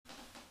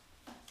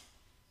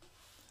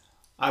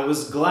I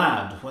was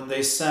glad when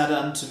they said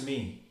unto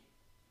me,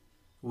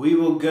 We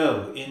will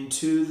go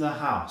into the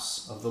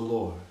house of the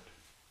Lord.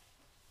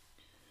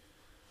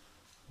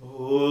 O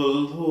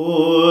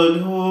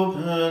Lord,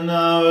 open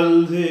our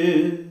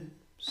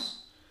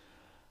lips,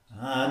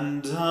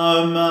 and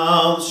our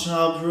mouth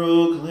shall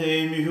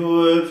proclaim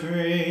your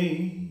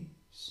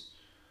praise.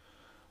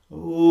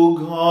 O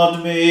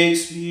God, make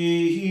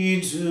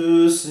speed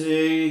to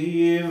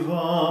save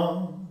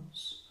us.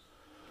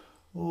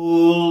 O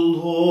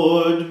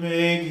Lord,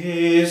 make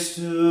haste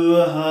to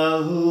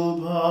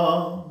help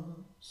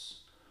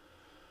us.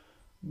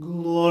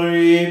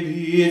 Glory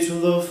be to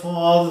the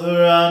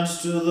Father, and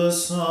to the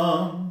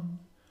Son,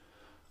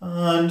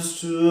 and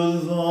to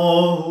the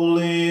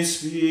Holy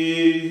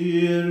Spirit,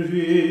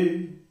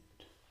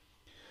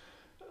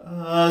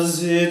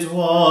 as it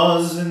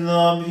was in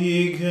the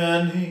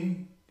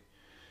beginning,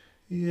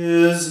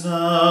 is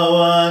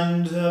now,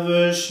 and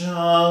ever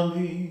shall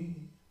be,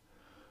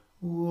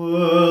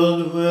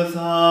 world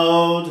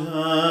without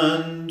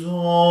end.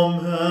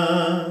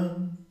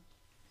 Amen.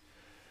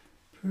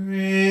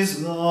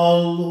 Praise the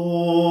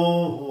Lord.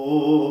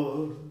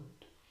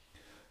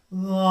 The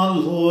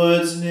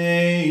Lord's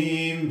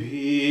name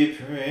be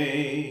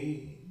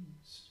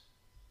praised.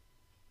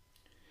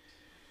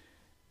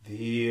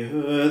 The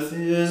earth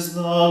is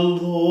the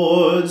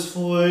Lord's,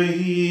 for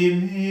he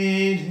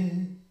made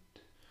it.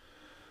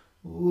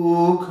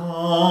 O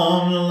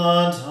come,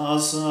 let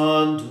us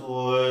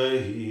adore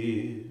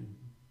him.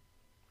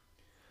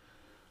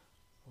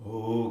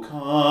 O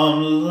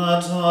come,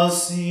 let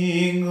us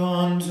sing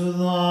unto the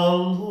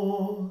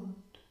Lord.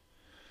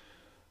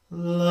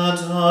 Let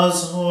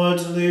us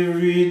heartily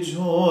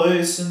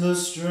rejoice in the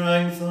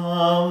strength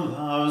of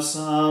our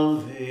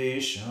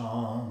salvation.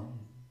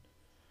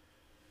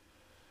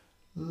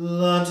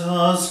 Let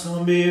us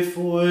come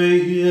before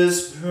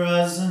his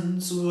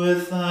presence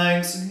with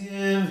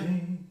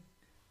thanksgiving,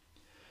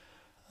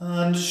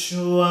 and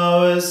show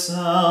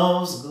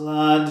ourselves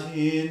glad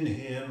in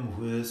him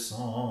with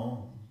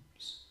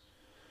psalms.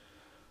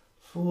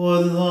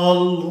 For the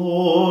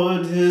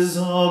Lord is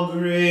a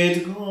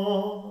great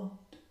God,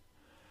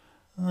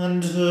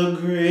 and a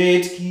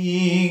great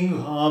King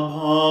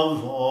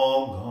above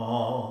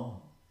all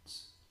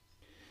gods.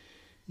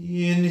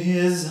 In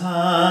his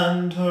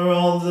hand are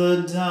all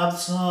the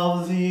depths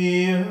of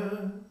the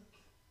earth,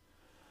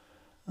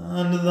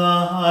 and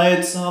the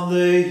heights of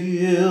the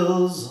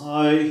hills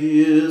are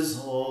his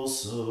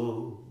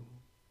also.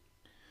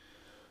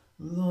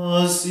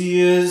 The sea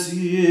is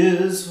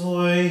his,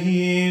 for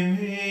he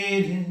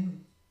made it,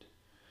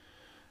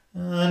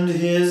 and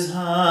his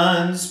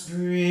hands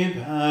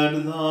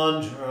prepared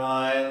the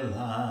dry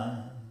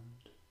land.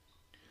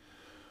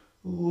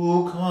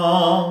 O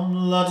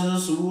come, let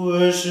us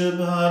worship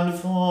and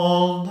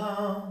fall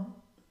down,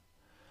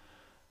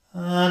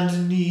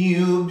 and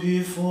kneel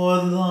before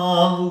the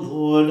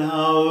Lord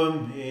our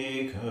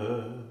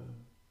Maker.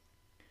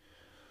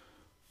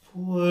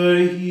 For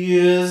he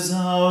is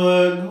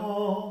our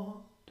God,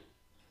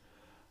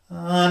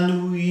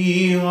 and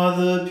we are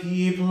the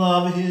people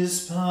of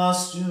his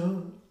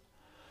pasture,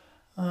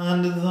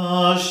 and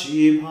the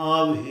sheep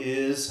of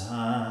his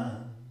hand.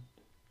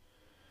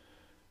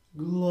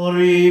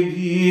 Glory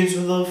be to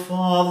the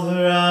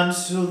Father, and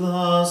to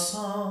the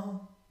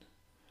Son,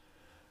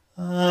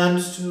 and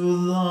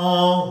to the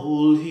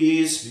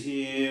Holy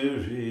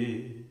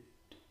Spirit,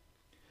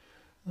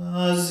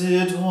 as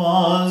it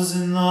was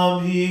in the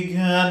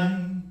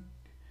beginning,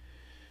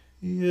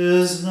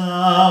 is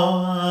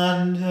now,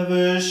 and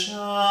ever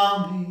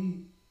shall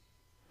be,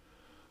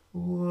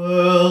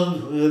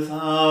 world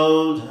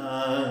without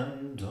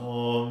end.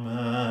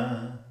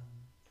 Amen.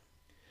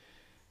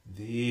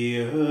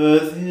 The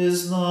earth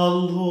is the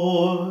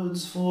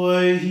Lord's,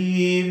 for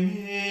he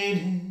made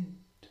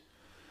it.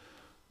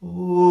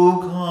 O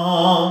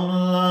come,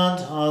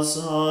 let us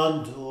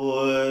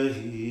adore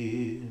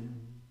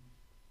him.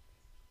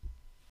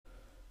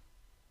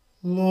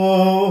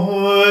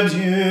 Lord,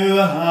 you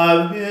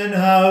have been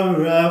our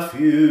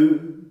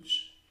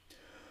refuge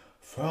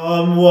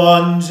from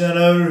one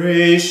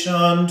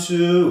generation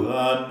to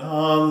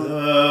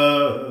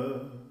another.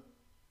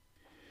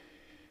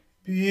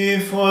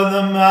 Before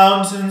the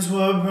mountains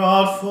were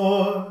brought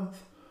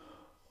forth,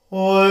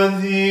 or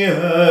the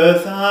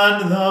earth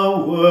and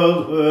the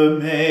world were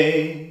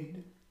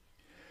made,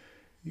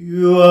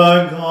 you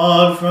are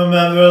God from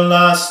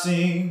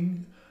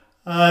everlasting,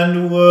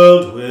 and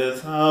world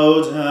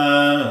without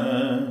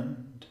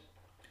end.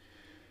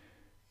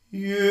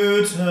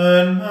 You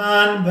turn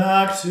man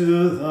back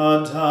to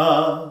the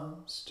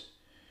dust.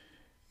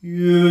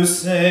 You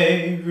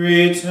say,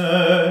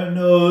 Return,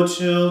 O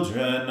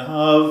children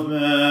of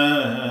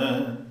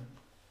men.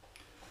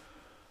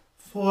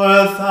 For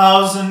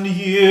 1,000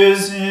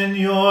 years in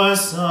your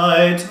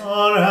sight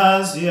are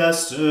as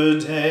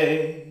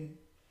yesterday,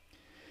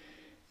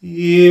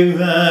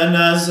 even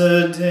as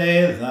a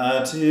day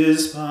that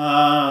is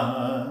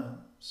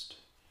past.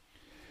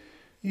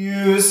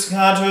 You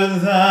scatter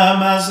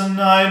them as a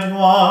night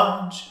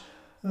watch,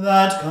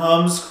 that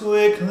comes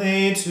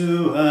quickly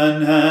to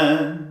an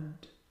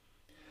end.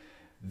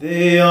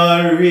 They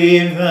are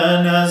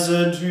even as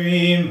a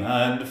dream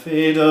and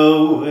fade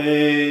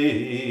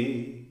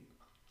away.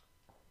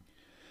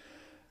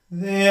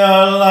 They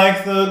are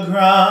like the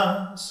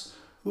grass,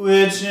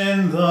 which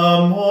in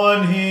the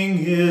morning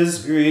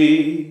is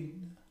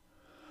green,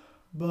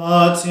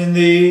 but in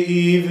the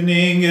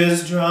evening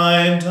is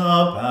dried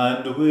up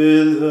and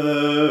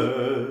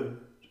withered.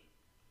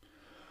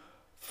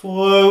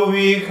 For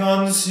we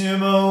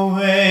consume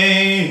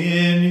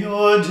away in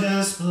your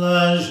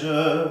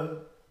displeasure,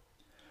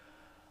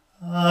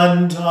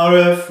 and are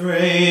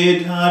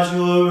afraid at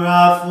your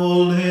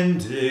wrathful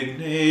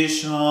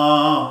indignation.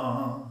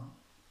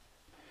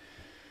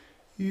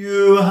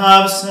 You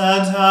have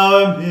set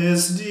our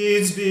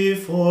misdeeds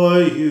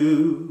before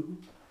you,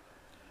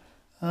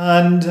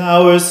 and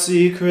our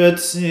secret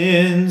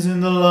sins in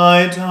the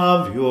light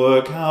of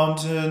your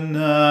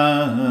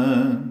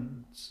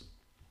countenance.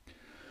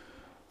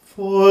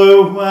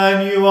 For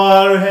when you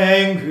are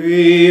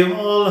angry,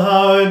 all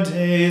our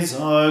days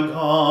are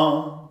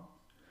gone.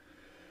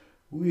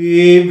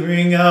 We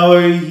bring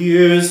our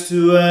years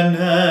to an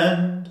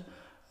end,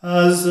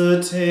 as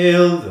a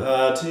tale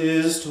that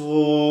is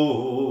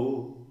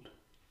told.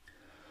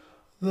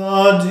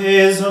 The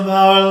days of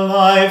our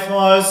life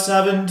are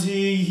 70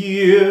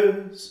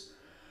 years,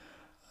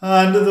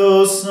 and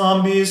though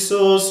some be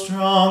so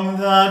strong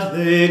that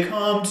they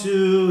come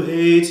to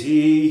 80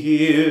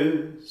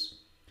 years,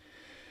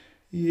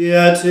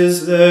 yet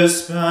is their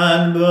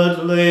span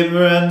but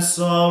labor and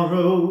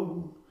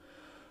sorrow.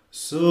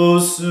 So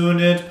soon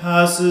it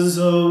passes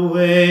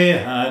away,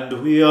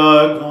 and we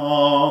are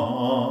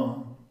gone.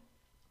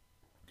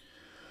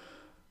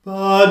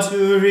 But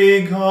who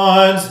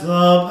regards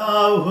the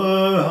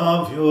power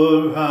of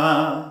your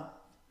wrath,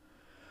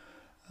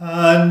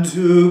 and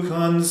who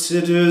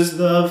considers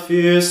the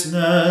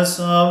fierceness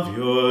of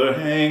your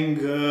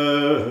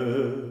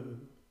anger?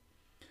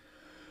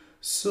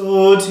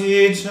 So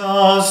teach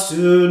us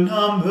to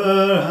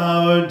number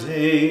our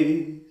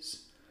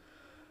days,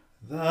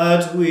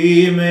 that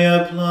we may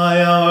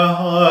apply our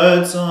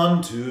hearts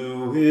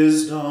unto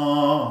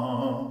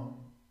wisdom.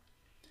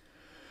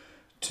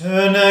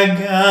 Turn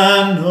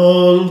again,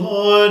 O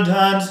Lord,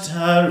 and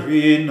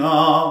tarry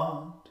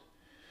not.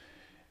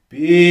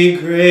 Be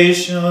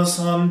gracious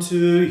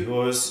unto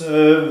your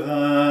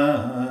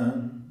servants.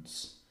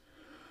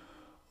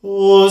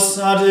 O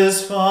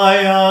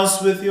satisfy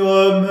us with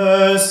your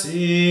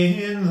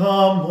mercy in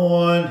the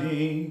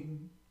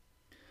morning.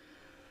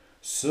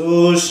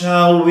 So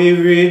shall we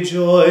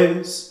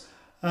rejoice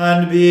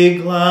and be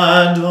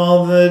glad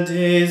all the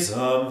days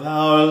of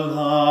our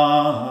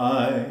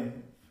life.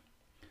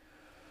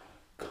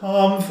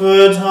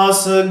 Comfort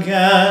us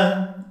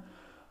again,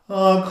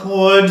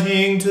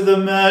 according to the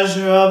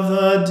measure of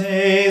the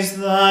days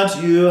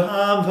that you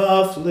have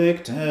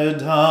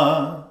afflicted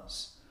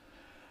us,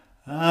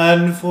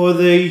 and for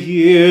the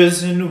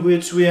years in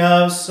which we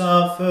have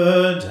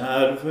suffered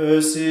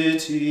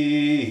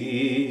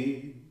adversity.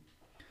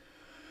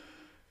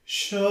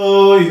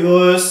 Show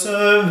your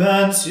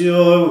servants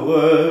your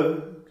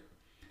work,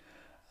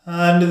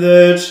 and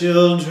their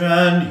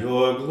children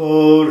your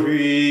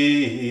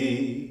glory.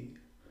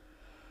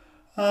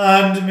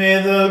 And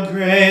may the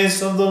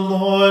grace of the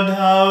Lord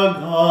our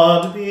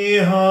God be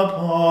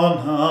upon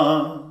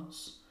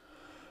us.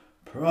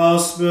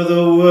 Prosper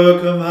the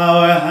work of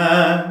our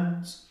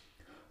hands,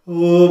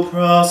 O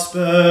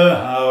prosper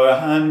our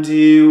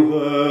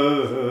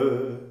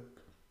handiwork.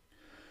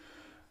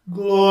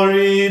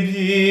 Glory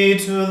be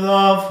to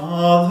the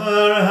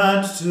Father,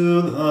 and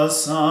to the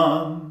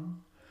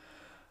Son,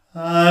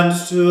 and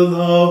to the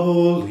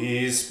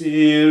Holy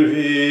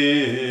Spirit,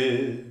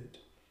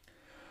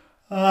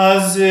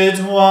 as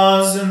it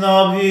was in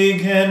the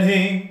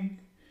beginning,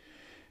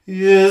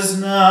 is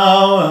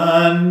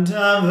now, and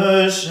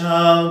ever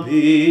shall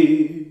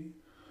be,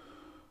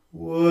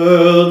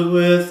 world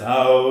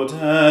without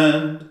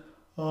end.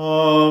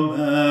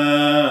 Amen.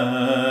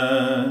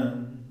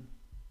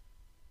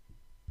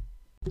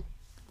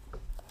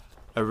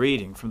 A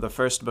reading from the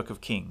first book of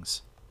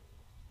Kings.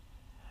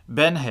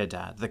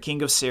 Ben-Hadad, the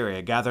king of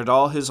Syria, gathered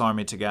all his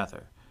army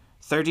together.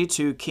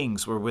 32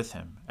 kings were with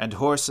him, and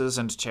horses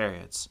and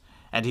chariots.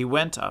 And he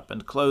went up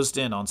and closed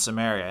in on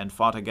Samaria and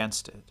fought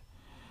against it.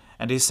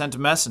 And he sent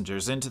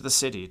messengers into the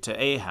city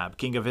to Ahab,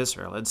 king of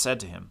Israel, and said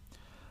to him,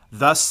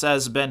 Thus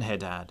says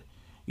Ben-Hadad,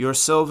 Your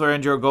silver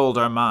and your gold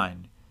are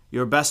mine.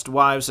 Your best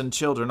wives and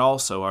children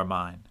also are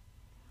mine.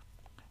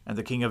 And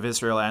the king of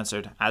Israel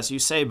answered, As you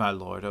say, my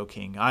lord, O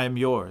king, I am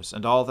yours,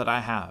 and all that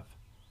I have.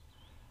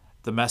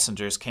 The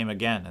messengers came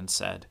again and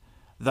said,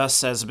 Thus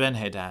says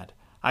Ben-Hadad,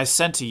 I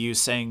sent to you,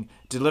 saying,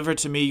 Deliver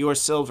to me your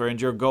silver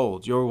and your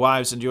gold, your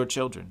wives and your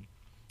children.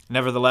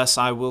 Nevertheless,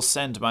 I will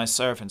send my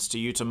servants to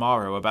you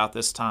tomorrow about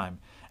this time,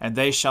 and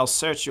they shall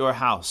search your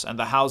house and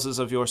the houses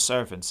of your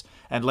servants,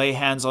 and lay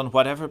hands on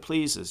whatever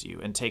pleases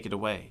you, and take it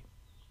away.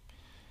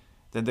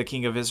 Then the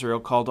king of Israel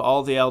called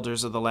all the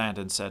elders of the land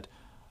and said,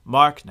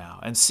 Mark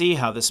now, and see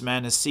how this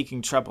man is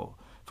seeking trouble,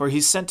 For he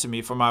sent to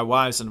me for my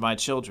wives and my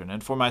children,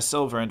 and for my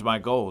silver and my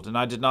gold, and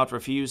I did not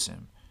refuse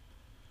him.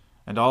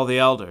 And all the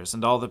elders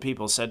and all the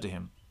people said to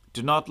him,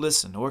 Do not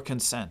listen or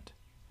consent.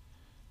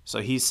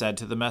 So he said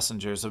to the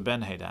messengers of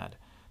Benhadad,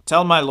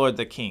 Tell my lord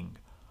the king,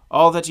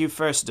 all that you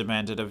first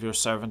demanded of your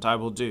servant I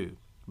will do,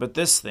 but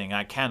this thing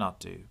I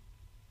cannot do.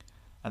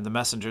 And the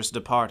messengers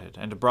departed,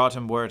 and brought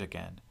him word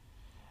again.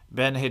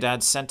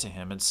 Benhadad sent to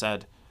him, and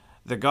said,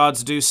 The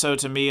gods do so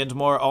to me, and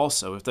more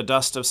also, if the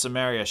dust of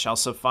Samaria shall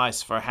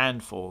suffice for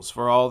handfuls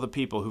for all the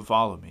people who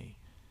follow me.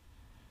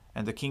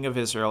 And the king of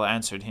Israel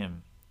answered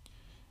him,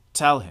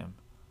 Tell him,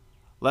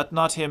 Let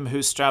not him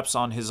who straps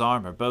on his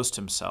armor boast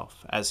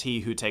himself, as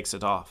he who takes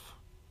it off.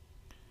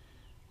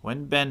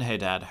 When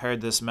Benhadad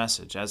heard this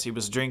message, as he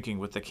was drinking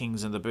with the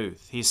kings in the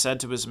booth, he said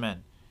to his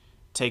men,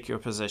 Take your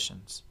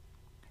positions.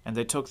 And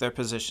they took their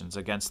positions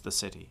against the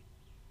city.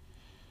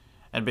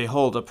 And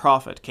behold, a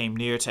prophet came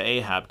near to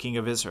Ahab king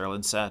of Israel,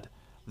 and said,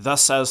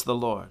 Thus says the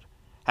Lord,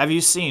 Have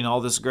you seen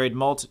all this great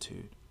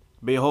multitude?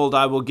 Behold,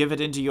 I will give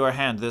it into your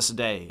hand this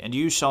day, and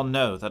you shall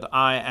know that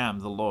I am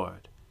the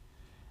Lord.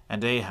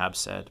 And Ahab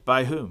said,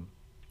 By whom?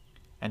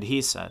 And he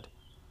said,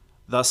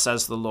 Thus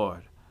says the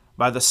Lord,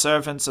 By the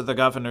servants of the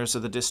governors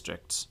of the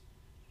districts.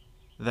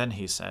 Then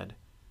he said,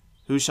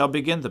 Who shall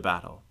begin the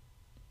battle?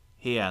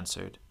 He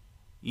answered,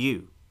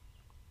 You.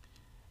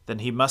 Then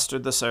he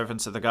mustered the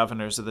servants of the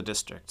governors of the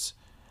districts,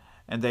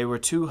 and they were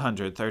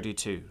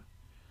 232.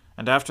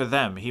 And after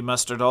them he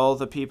mustered all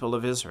the people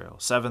of Israel,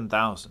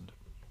 7,000.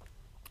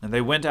 And they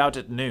went out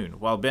at noon,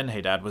 while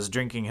Benhadad was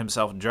drinking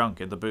himself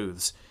drunk in the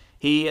booths,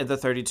 he and the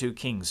 32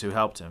 kings who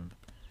helped him.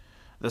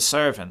 The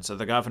servants of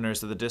the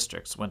governors of the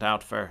districts went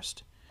out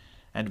first.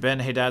 And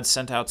Benhadad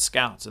sent out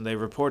scouts, and they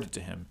reported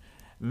to him,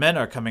 Men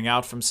are coming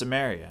out from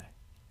Samaria.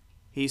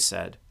 He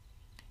said,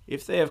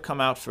 If they have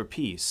come out for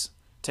peace,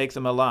 take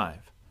them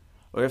alive.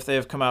 Or if they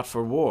have come out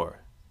for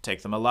war,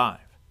 take them alive.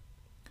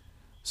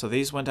 So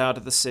these went out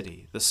of the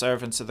city, the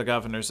servants of the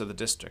governors of the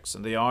districts,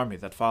 and the army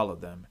that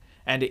followed them,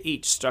 and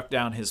each struck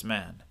down his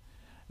man.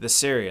 The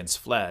Syrians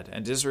fled,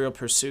 and Israel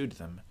pursued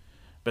them.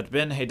 But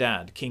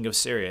Benhadad, king of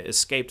Syria,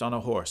 escaped on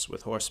a horse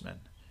with horsemen.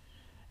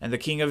 And the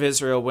king of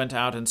Israel went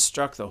out and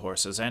struck the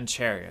horses and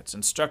chariots,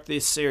 and struck the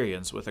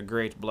Syrians with a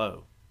great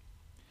blow.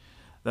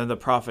 Then the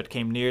prophet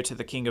came near to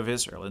the king of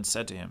Israel, and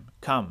said to him,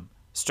 Come,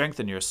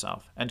 strengthen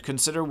yourself, and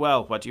consider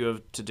well what you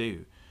have to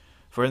do,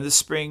 for in the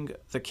spring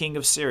the king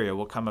of Syria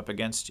will come up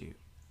against you.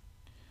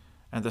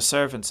 And the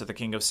servants of the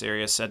king of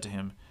Syria said to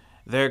him,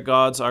 Their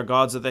gods are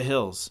gods of the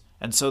hills,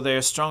 and so they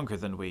are stronger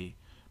than we.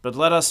 But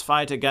let us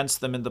fight against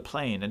them in the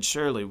plain, and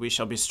surely we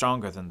shall be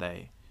stronger than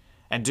they.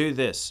 And do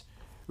this,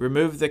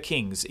 remove the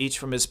kings each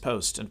from his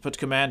post, and put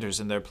commanders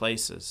in their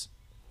places.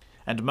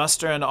 And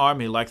muster an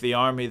army like the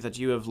army that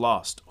you have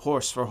lost,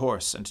 horse for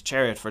horse, and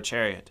chariot for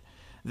chariot.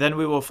 Then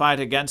we will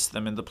fight against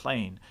them in the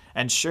plain,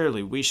 and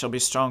surely we shall be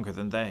stronger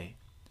than they.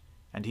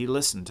 And he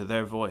listened to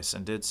their voice,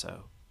 and did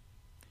so.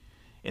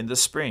 In the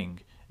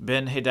spring,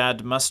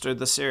 Benhadad mustered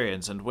the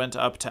Syrians, and went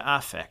up to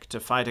Aphek to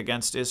fight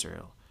against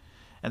Israel.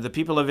 And the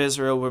people of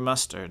Israel were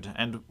mustered,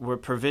 and were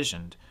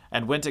provisioned,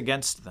 and went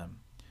against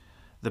them.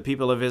 The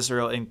people of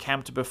Israel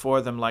encamped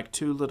before them like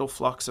 2 little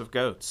flocks of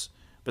goats,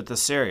 but the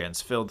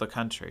Syrians filled the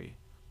country.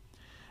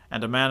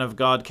 And a man of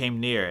God came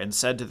near, and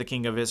said to the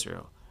king of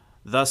Israel,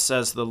 Thus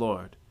says the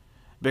Lord,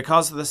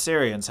 Because the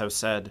Syrians have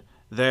said,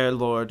 Their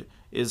Lord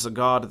is a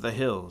God of the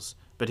hills,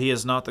 but he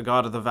is not the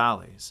God of the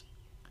valleys.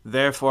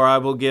 Therefore I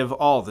will give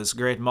all this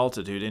great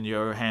multitude in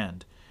your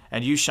hand,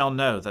 and you shall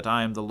know that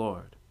I am the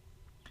Lord.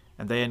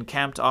 And they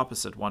encamped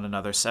opposite one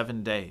another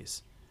 7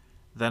 days.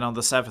 Then on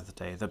the 7th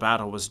day the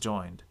battle was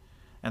joined,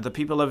 and the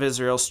people of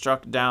Israel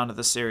struck down of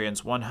the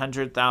Syrians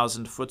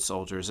 100,000 foot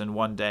soldiers in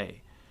 1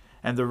 day,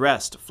 and the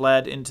rest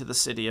fled into the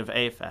city of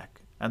Aphek.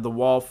 And the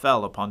wall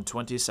fell upon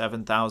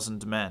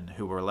 27,000 men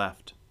who were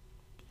left.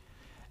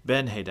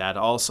 Benhadad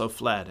also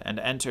fled, and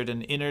entered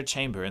an inner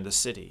chamber in the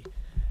city.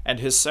 And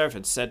his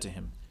servants said to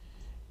him,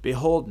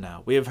 Behold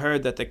now, we have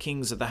heard that the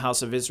kings of the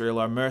house of Israel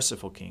are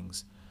merciful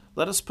kings.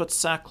 Let us put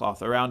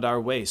sackcloth around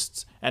our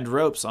waists, and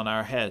ropes on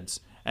our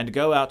heads, and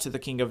go out to the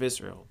king of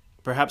Israel.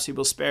 Perhaps he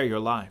will spare your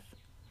life.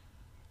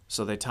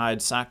 So they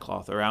tied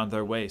sackcloth around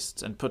their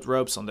waists, and put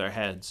ropes on their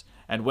heads,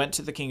 and went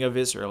to the king of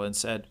Israel, and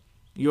said,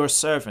 Your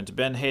servant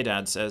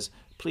Benhadad says,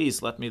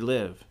 Please let me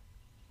live.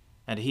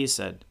 And he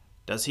said,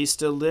 Does he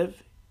still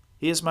live?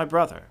 He is my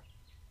brother.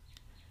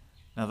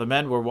 Now the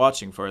men were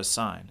watching for a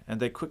sign, and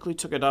they quickly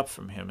took it up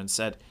from him, and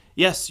said,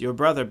 Yes, your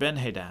brother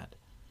Benhadad.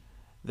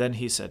 Then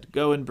he said,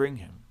 Go and bring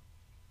him.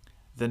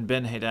 Then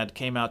Benhadad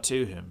came out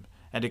to him,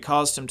 and he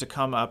caused him to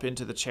come up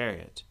into the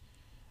chariot.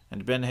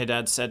 And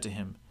Benhadad said to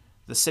him,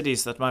 The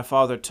cities that my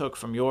father took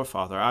from your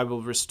father I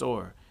will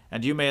restore,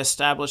 and you may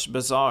establish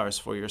bazaars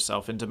for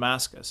yourself in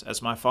Damascus,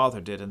 as my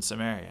father did in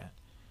Samaria.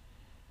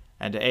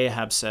 And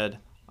Ahab said,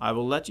 I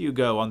will let you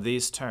go on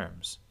these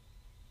terms.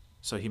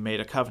 So he made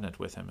a covenant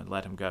with him, and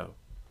let him go.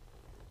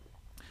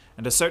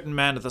 And a certain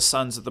man of the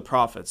sons of the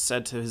prophets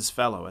said to his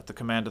fellow at the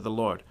command of the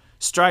Lord,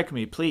 Strike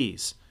me,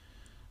 please.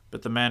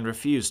 But the man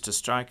refused to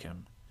strike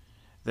him.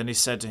 Then he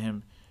said to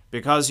him,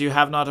 Because you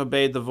have not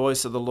obeyed the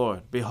voice of the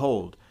Lord,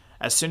 behold,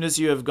 as soon as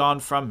you have gone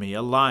from me,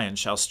 a lion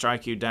shall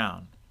strike you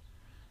down.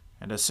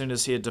 And as soon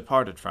as he had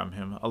departed from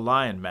him, a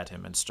lion met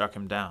him and struck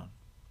him down.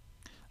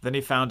 Then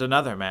he found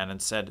another man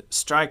and said,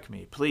 Strike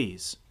me,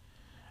 please.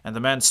 And the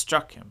man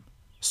struck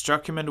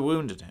him and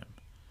wounded him.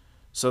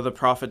 So the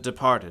prophet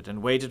departed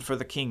and waited for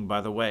the king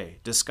by the way,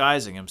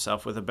 disguising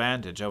himself with a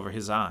bandage over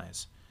his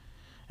eyes.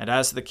 And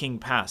as the king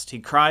passed, he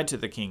cried to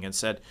the king and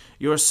said,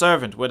 Your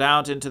servant went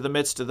out into the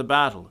midst of the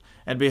battle,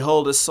 and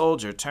behold, a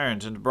soldier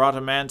turned and brought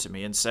a man to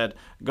me and said,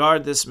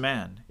 Guard this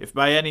man. If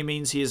by any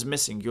means he is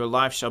missing, your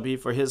life shall be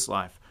for his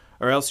life,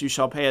 or else you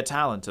shall pay a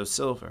talent of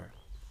silver.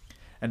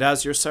 And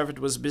as your servant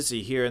was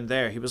busy here and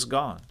there, he was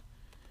gone.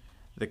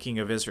 The king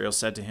of Israel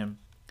said to him,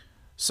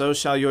 So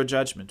shall your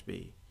judgment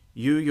be.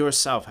 You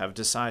yourself have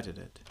decided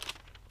it.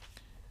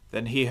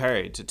 Then he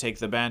hurried to take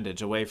the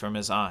bandage away from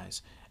his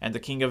eyes, and the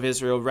king of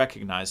Israel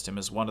recognized him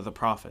as one of the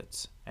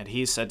prophets. And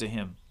he said to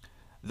him,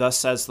 Thus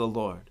says the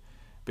Lord,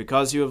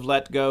 Because you have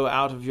let go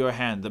out of your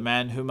hand the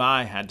man whom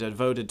I had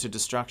devoted to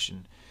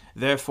destruction,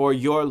 therefore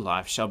your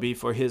life shall be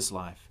for his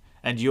life,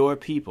 and your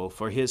people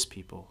for his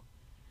people.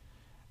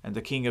 And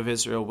the king of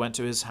Israel went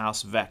to his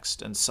house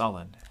vexed and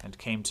sullen, and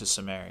came to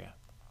Samaria.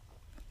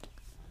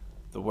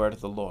 The word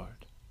of the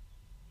Lord.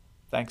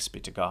 Thanks be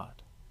to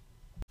God.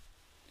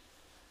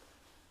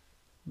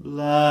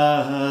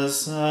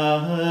 Blessed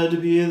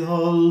be the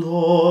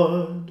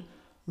Lord,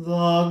 the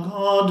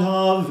God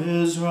of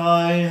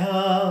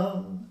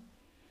Israel.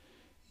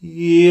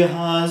 He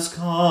has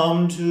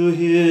come to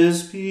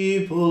his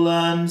people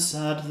and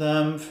set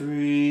them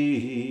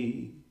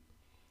free.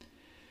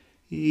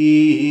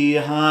 He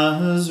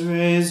has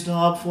raised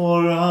up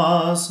for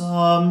us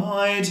a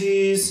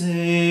mighty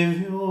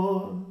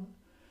Saviour,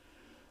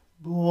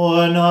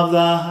 born of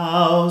the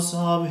house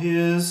of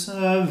his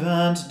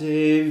servant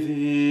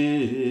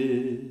David.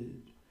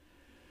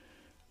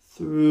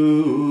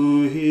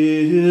 Through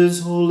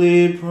his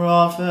holy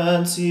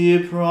prophets he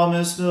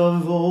promised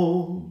of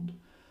old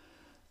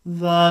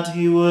that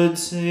he would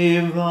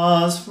save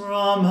us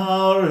from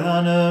our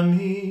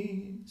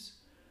enemies,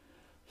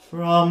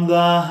 from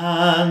the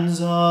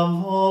hands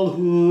of all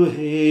who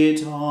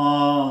hate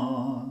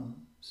us.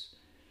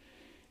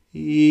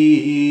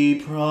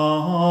 He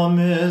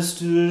promised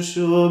to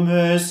show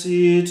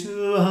mercy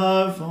to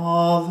our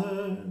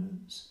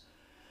fathers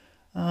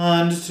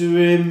and to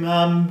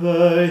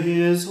remember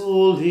his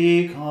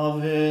holy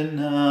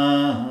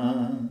covenant.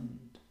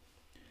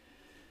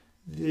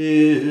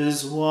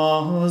 This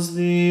was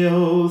the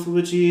oath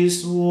which he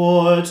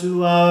swore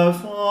to our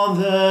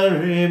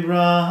father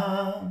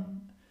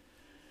Abraham,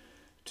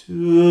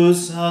 to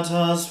set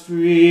us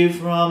free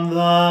from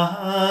the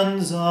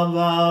hands of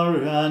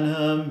our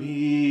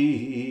enemies,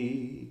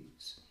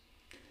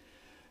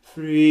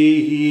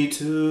 free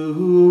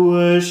to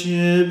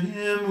worship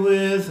him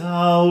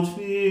without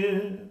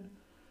fear,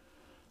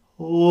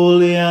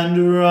 holy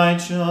and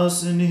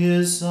righteous in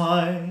his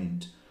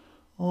sight,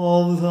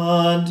 all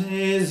the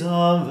days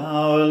of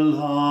our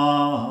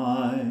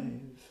life.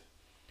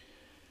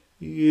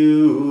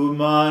 You,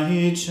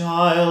 my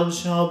child,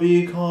 shall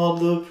be called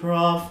the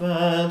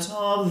prophet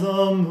of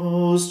the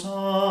Most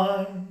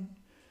High,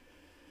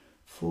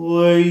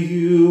 for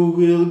you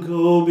will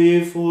go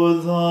before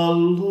the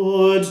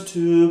Lord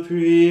to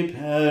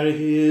prepare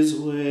his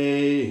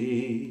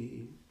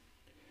way,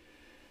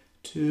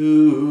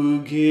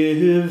 to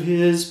give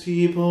his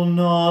people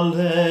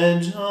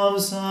knowledge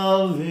of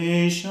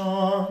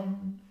salvation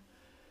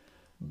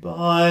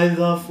by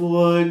the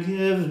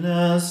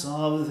forgiveness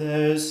of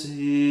their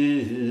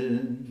sins,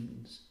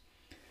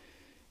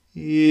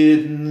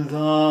 in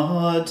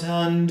the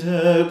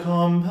tender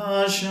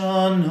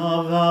compassion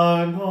of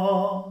our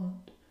God.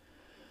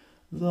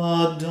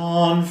 The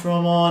dawn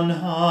from on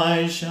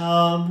high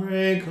shall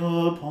break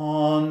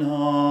upon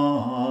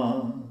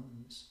us,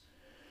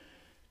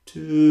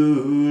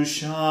 to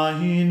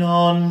shine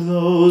on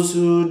those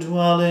who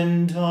dwell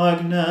in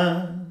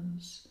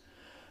darkness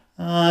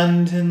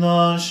and in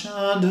the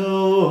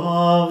shadow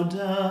of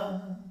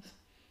death,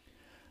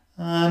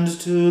 and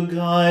to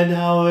guide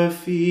our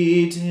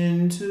feet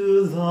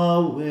into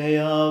the way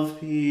of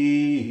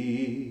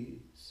peace.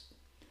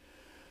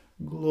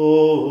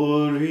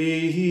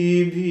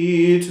 Glory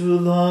be to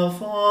the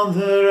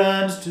Father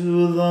and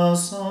to the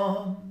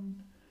Son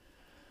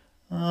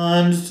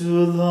and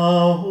to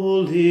the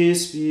Holy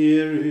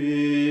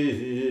Spirit,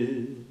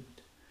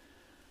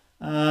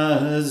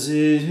 as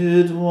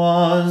it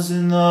was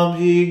in the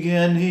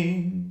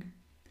beginning,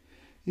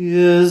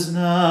 is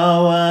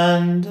now,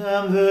 and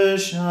ever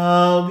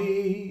shall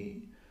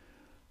be,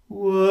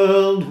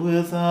 world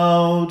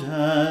without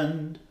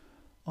end.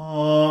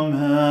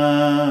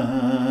 Amen.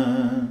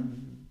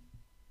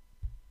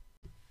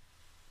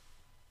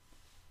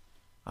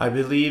 I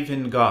believe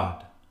in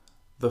God,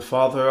 the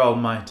Father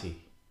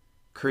Almighty,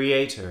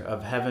 Creator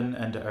of heaven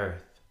and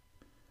earth.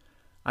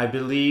 I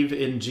believe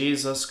in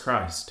Jesus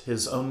Christ,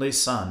 his only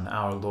Son,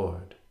 our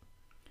Lord.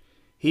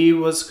 He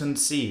was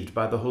conceived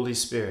by the Holy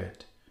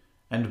Spirit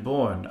and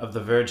born of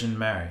the Virgin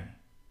Mary.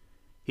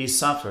 He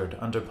suffered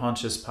under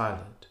Pontius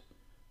Pilate,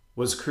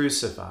 was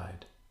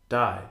crucified,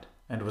 died,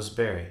 and was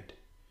buried.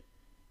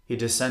 He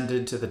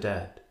descended to the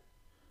dead.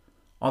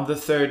 On the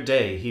third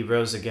day he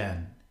rose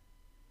again.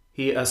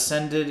 He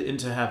ascended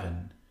into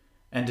heaven,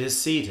 and is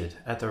seated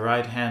at the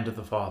right hand of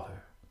the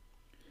Father.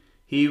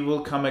 He will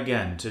come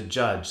again to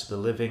judge the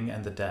living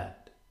and the dead.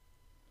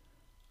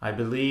 I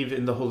believe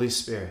in the Holy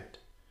Spirit,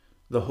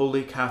 the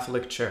Holy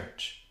Catholic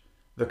Church,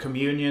 the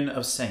communion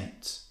of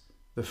saints,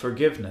 the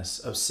forgiveness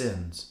of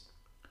sins,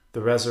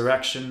 the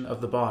resurrection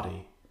of the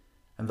body,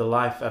 and the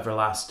life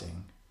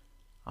everlasting.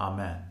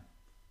 Amen.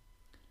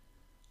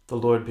 The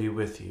Lord be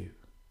with you.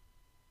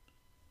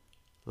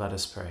 Let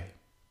us pray.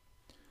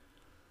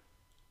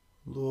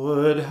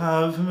 Lord,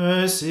 have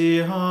mercy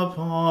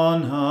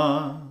upon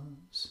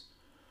us.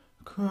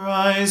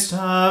 Christ,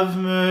 have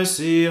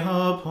mercy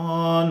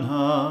upon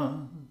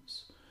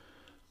us.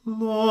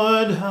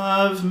 Lord,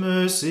 have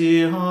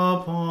mercy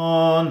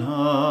upon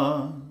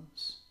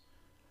us.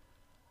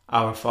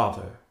 Our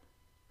Father,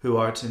 who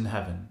art in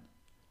heaven,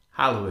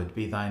 hallowed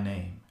be thy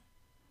name.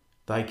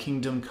 Thy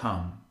kingdom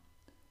come,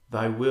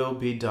 thy will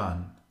be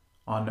done,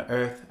 on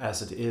earth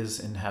as it is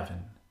in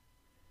heaven.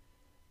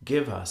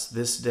 Give us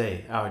this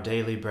day our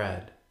daily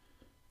bread,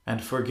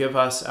 and forgive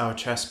us our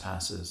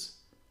trespasses,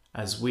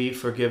 as we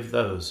forgive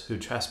those who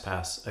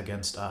trespass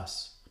against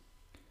us.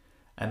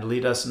 And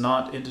lead us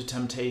not into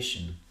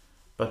temptation,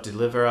 but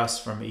deliver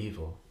us from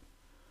evil.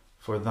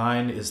 For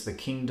thine is the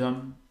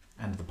kingdom,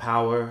 and the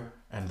power,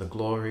 and the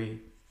glory,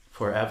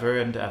 forever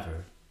and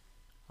ever.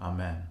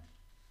 Amen.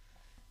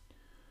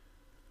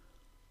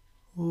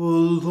 O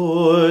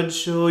Lord,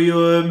 show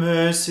your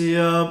mercy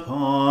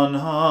upon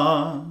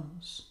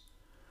us,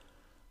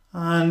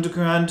 and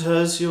grant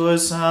us your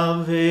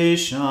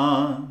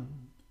salvation.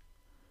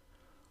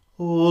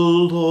 O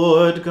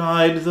Lord,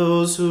 guide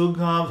those who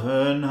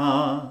govern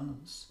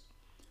us,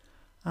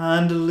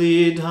 and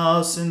lead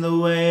us in the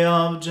way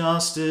of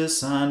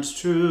justice and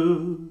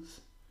truth.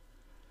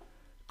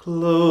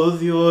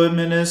 Clothe your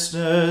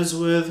ministers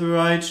with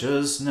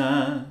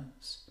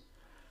righteousness,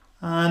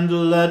 and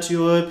let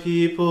your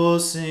people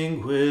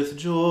sing with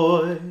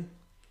joy.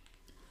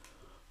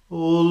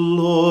 O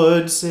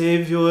Lord,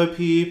 save your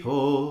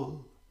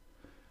people,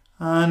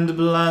 and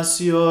bless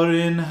your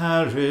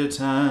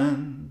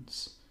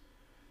inheritance.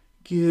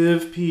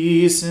 Give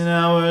peace in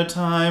our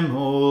time,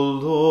 O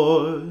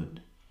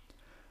Lord,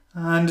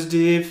 and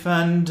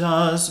defend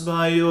us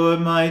by your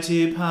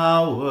mighty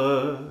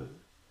power.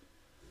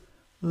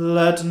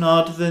 Let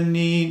not the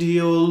needy,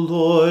 O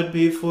Lord,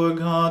 be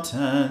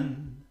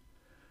forgotten,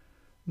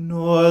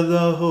 nor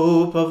the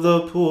hope of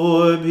the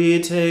poor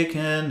be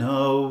taken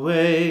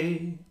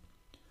away.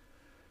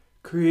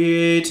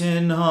 Create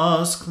in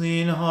us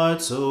clean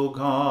hearts, O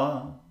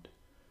God,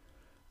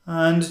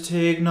 and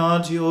take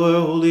not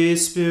your Holy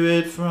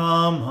Spirit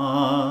from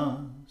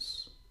us.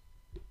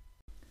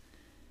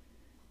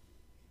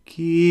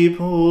 Keep,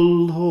 O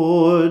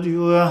Lord,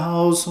 your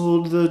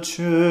household, the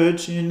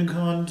church, in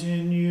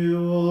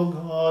continual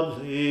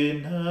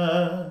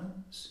godliness,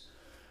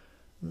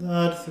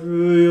 that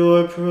through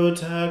your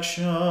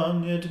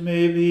protection it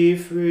may be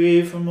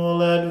free from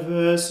all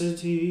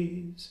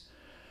adversities,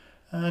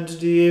 and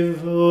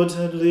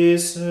devotedly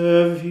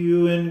serve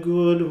you in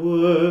good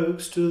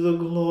works to the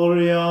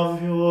glory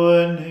of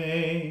your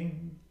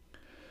name.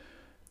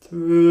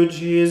 Through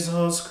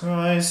Jesus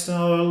Christ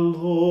our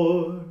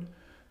Lord,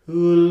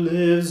 who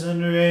lives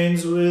and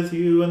reigns with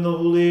you in the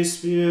Holy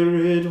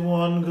Spirit,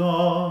 one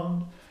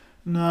God,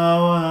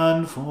 now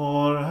and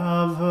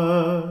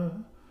forever.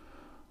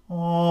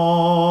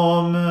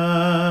 Amen.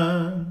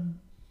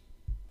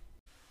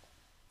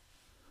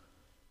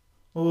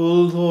 O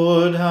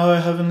Lord,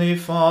 our heavenly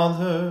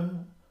Father,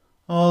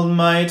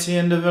 almighty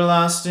and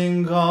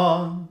everlasting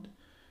God,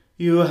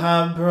 you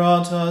have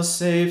brought us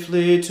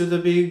safely to the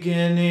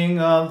beginning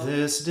of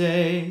this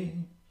day.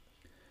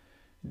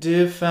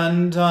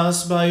 Defend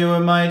us by your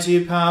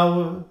mighty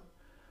power,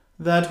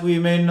 that we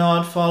may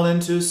not fall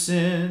into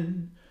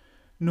sin,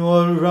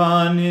 nor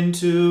run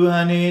into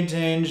any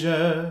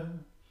danger,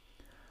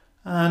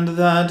 and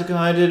that,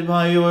 guided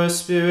by your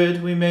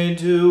Spirit, we may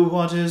do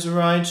what is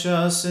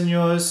righteous in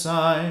your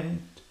sight.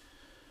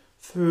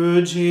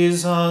 Through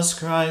Jesus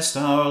Christ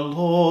our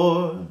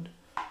Lord.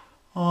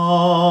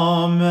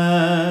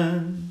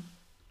 Amen.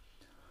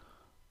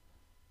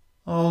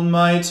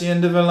 Almighty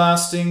and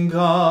everlasting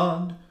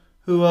God,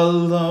 who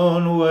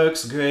alone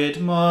works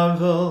great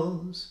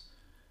marvels,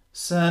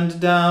 send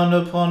down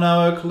upon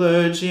our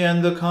clergy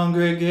and the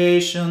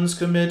congregations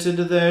committed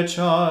to their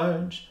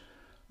charge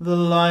the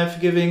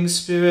life-giving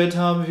Spirit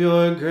of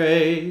your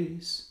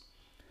grace.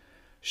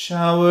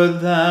 Shower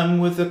them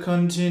with the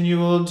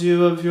continual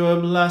dew of your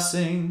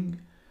blessing,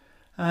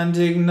 and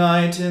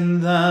ignite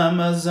in them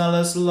a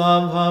zealous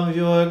love of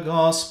your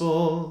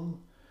gospel.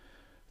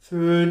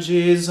 Through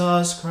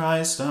Jesus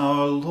Christ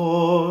our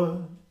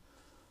Lord.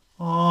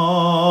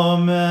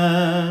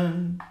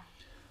 Amen.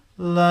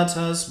 Let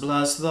us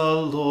bless the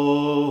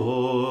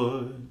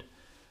Lord.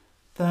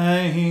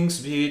 Thanks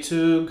be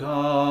to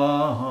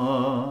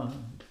God.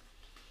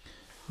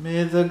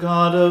 May the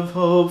God of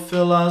hope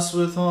fill us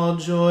with all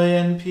joy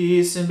and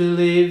peace in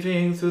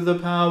believing through the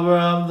power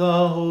of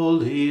the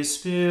Holy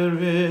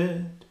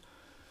Spirit.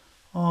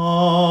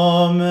 Amen.